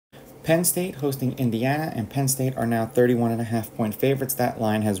Penn State hosting Indiana, and Penn State are now 31.5-point favorites. That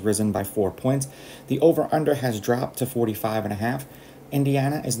line has risen by 4 points. The over-under has dropped to 45.5.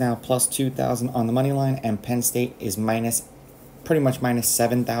 Indiana is now plus 2,000 on the money line, and Penn State is pretty much minus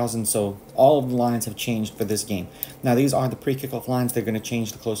 7,000. So all of the lines have changed for this game. Now, these are the pre-kickoff lines. They're going to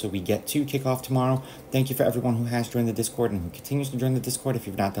change the closer we get to kickoff tomorrow. Thank you for everyone who has joined the Discord and who continues to join the Discord. If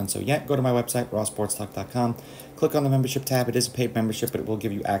you've not done so yet, go to my website, rawsportstalk.com. Click on the membership tab. It is a paid membership, but it will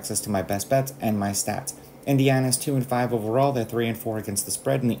give you access to my best bets and my stats. Indiana is 2-5 overall. They're 3-4 against the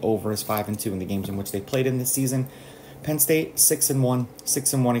spread, and the over is 5-2 in the games in which they played in this season. Penn State 6-1,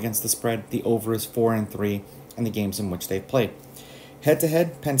 6-1 against the spread. The over is 4-3 in the games in which they've played.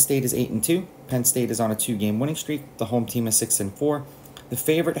 Head-to-head, Penn State is 8-2. Penn State is on a 2-game winning streak. The home team is 6-4. The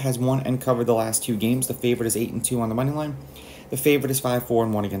favorite has won and covered the last 2 games. The favorite is 8-2 on the money line. The favorite is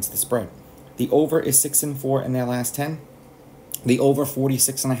 5-4-1 against the spread. The over is 6-4 in their last 10. The over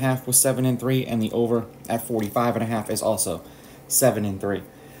 46.5 was 7-3, and the over at 45.5 is also 7-3.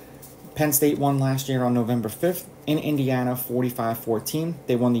 Penn State won last year on November 5th in Indiana, 45-14.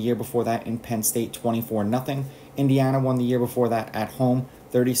 They won the year before that in Penn State, 24-0. Indiana won the year before that at home,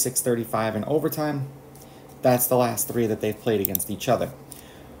 36-35 in overtime. That's the last 3 that they've played against each other.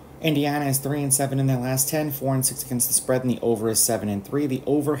 Indiana is 3-7 in their last 10, 4-6 against the spread, and the over is 7-3. The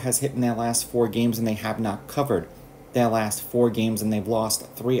over has hit in their last 4 games, and they have not covered their last 4 games, and they've lost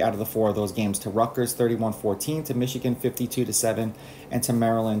 3 out of the 4 of those games to Rutgers 31-14, to Michigan 52-7, and to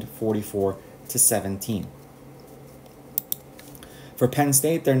Maryland 44-17. For Penn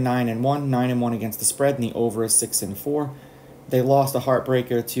State, they're 9-1, 9-1 against the spread, and the over is 6-4. They lost a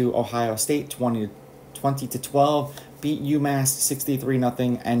heartbreaker to Ohio State 20-12, beat UMass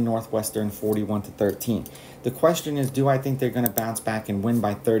 63-0, and Northwestern 41-13. The question is, do I think they're going to bounce back and win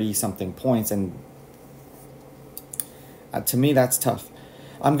by 30-something points? And to me, that's tough.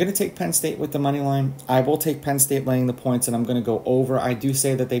 I'm going to take Penn State with the money line. I will take Penn State laying the points, and I'm going to go over. I do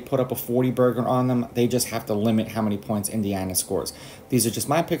say that they put up a 40-burger on them. They just have to limit how many points Indiana scores. These are just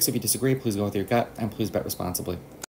my picks. If you disagree, please go with your gut, and please bet responsibly.